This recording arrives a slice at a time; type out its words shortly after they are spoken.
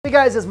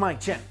guys, it's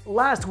Mikexingchen.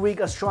 Last week,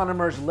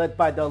 astronomers led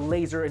by the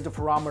Laser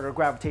Interferometer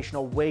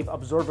Gravitational Wave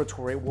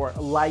Observatory, or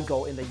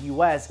LIGO in the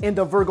US, and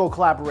the Virgo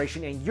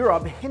collaboration in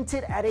Europe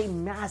hinted at a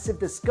massive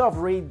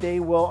discovery they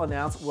will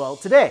announce, well,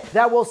 today,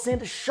 that will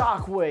send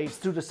shockwaves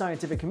through the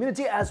scientific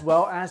community as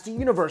well as the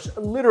universe,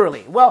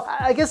 literally. Well,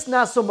 I guess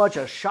not so much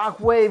a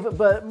shockwave,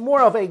 but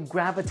more of a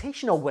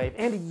gravitational wave.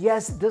 And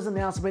yes, this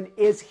announcement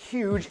is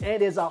huge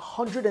and is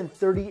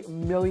 130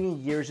 million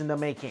years in the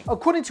making.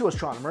 According to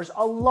astronomers,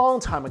 a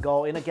long time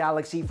ago in a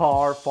galaxy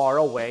far, far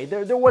away,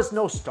 there was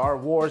no Star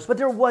Wars, but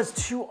there was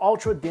two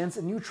ultra-dense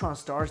neutron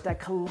stars that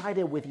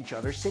collided with each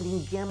other,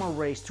 sending gamma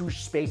rays through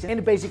space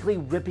and basically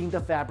ripping the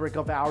fabric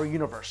of our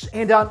universe.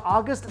 And on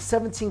August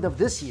 17th of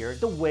this year,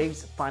 the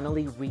waves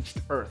finally reached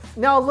Earth.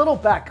 Now, a little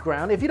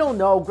background. If you don't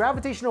know,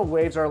 gravitational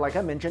waves are, like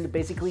I mentioned,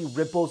 basically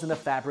ripples in the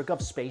fabric of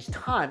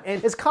space-time,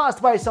 and it's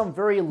caused by some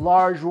very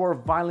large or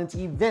violent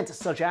event,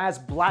 such as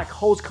black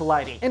holes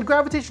colliding. And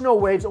gravitational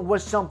waves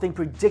was something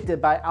predicted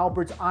by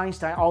Albert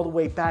Einstein all the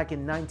way back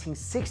in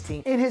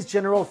 1916 in his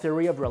general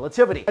theory of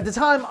relativity. At the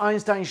time,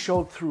 Einstein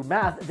showed through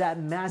math that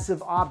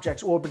massive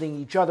objects orbiting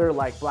each other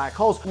like black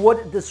holes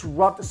would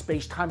disrupt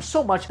space-time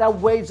so much that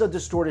waves of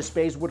distorted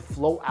space would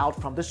flow out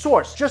from the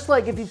source. Just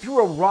like if you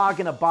threw a rock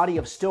in a body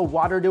of still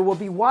water, there would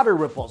be water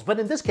ripples, but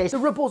in this case, the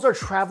ripples are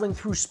traveling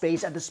through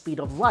space at the speed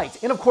of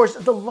light. And of course,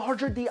 the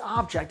larger the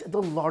object,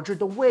 the larger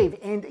the wave,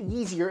 and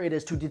easier it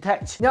is to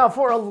detect. Now,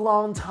 for a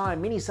long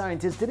time, many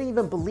scientists didn't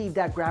even believe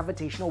that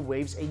gravitational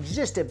waves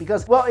existed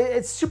because, well,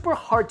 it's super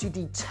hard to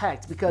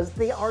detect because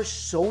they are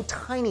so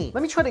tiny.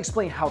 Let me try to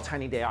explain how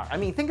tiny they are. I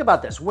mean, think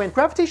about this. When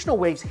gravitational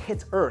waves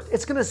hit Earth,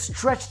 it's gonna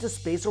stretch the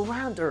space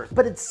around Earth,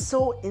 but it's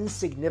so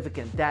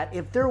insignificant that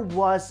if there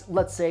was,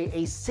 let's say,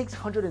 a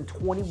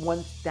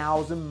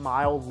 621,000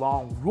 mile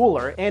long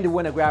ruler, and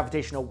when a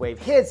gravitational wave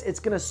hits, it's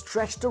gonna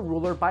stretch the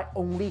ruler by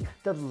only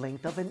the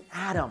length of an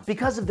atom.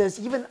 Because of this,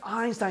 even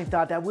Einstein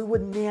thought that we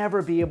would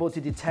never be able to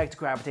detect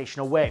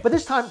gravitational waves. But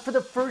this time, for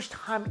the first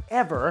time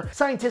ever,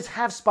 scientists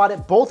have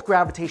spotted both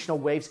gravitational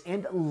waves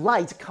and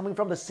light coming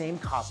from the same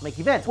cosmic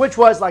event, which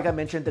was, like I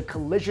mentioned, the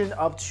collision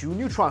of two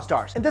neutron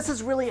stars. And this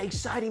is really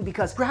exciting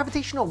because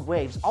gravitational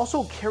waves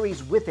also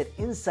carries with it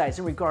insights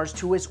in regards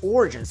to its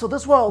origin. So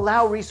this will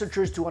allow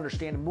researchers to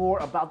understand more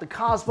about the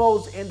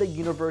cosmos and the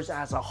universe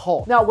as a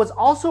whole. Now, what's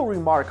also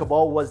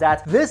remarkable was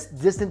that this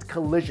distant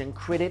collision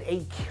created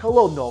a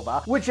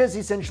kilonova, which is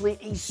essentially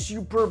a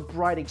super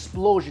bright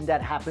explosion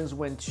that happens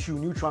when two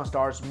neutron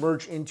stars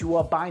merge into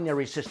a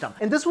binary system.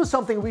 And this was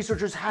something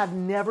researchers have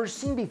never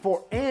seen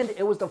before, and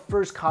it was the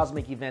first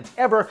cosmic event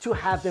ever to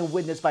have been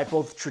witnessed by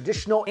both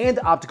traditional and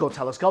optical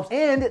telescopes.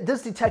 And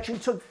this detection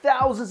took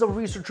thousands of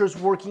researchers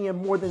working in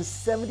more than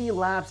 70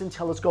 labs and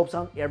telescopes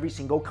on every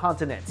single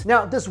continent.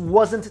 Now, this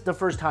wasn't the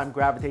first time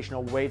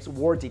gravitational waves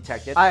were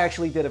detected. I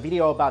actually did a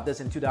video about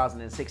this in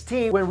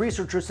 2016 when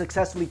researchers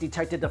successfully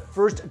detected the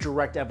first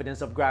direct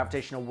evidence of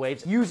gravitational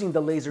waves using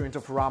the Laser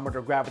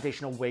Interferometer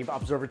Gravitational Wave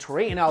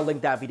Observatory, and I'll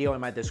link that video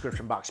in my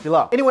description box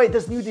below. Anyway,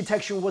 this new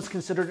detection was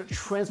considered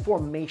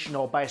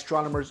transformational by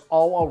astronomers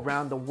all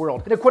around the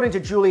world. And according to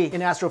Julie,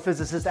 an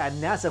astrophysicist at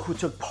NASA who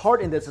took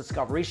part in this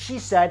discovery, she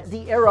said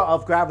the era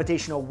of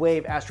gravitational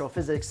wave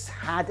astrophysics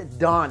had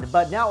dawned,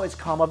 but now it's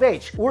come of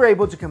age. We're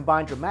able to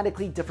combine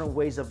dramatically different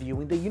ways of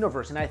viewing the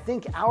universe, and I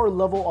think our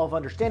level of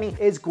understanding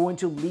is going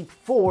to leap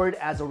forward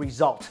as a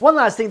result. One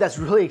last thing that's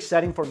really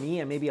exciting for me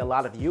and maybe a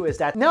lot of you is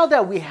that now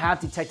that we have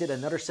detected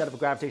another set of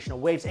gravitational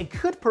waves, it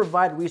could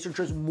provide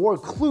researchers more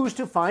clues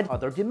to find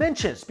other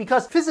dimensions,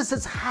 because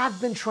physicists have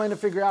been trying to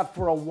figure out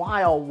for a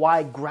while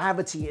why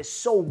gravity is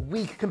so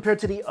weak compared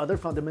to the other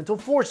fundamental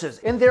forces.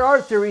 And there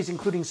are theories,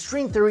 including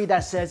string theory,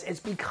 that says it's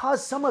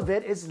because some of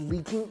it is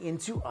leaking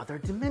into other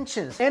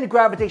dimensions. And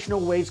gravitational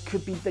waves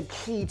could be the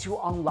key to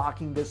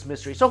unlocking this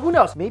mystery. So who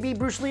knows? Maybe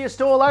Bruce Lee is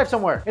still alive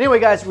somewhere. Anyway,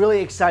 guys,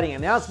 really exciting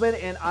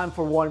announcement, and I'm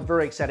for one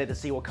very excited to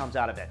see what comes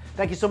out of it.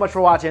 Thank you so much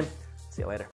for watching. See you later.